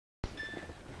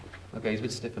Okay, he's a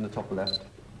bit stiff in the top left.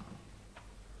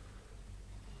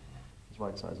 His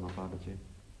right side's not bad, actually.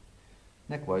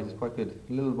 Neck-wise, he's quite good.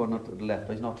 A little one at the left,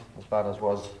 but he's not as bad as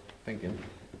was thinking.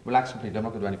 Relax completely. I'm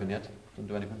not going to do anything yet. Don't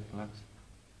do anything. Relax.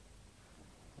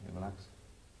 Okay, relax.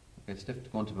 Okay,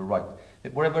 stiff going to the right.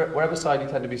 Wherever side you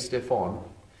tend to be stiff on,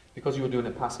 because you were doing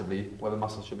it passively, where the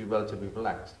muscles should be relatively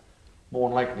relaxed, more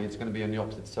than likely it's going to be on the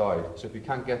opposite side. So if you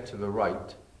can't get to the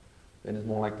right, then it's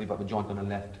more likely that the joint on the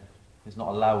left is not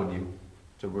allowing you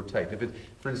to rotate.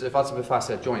 For instance, if that's a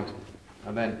facet joint,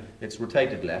 and then it's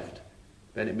rotated left,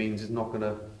 then it means it's not going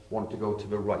to want to go to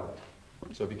the right.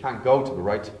 So if you can't go to the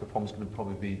right, the problem's going to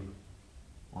probably be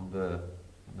on the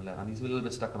left. And he's a little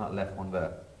bit stuck on that left one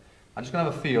there. I'm just going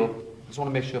to have a feel. I just want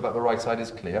to make sure that the right side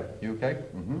is clear. You okay?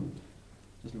 Mm-hmm.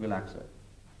 Just relax it.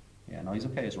 Yeah, no, he's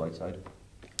okay, his right side.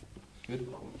 Good.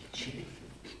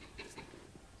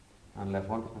 And left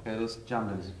one. Okay, let's jam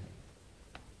this.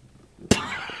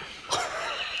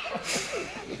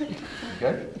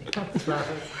 Okay?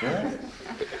 Yeah.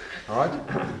 Alright.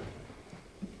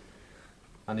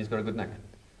 And he's got a good neck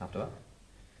after that.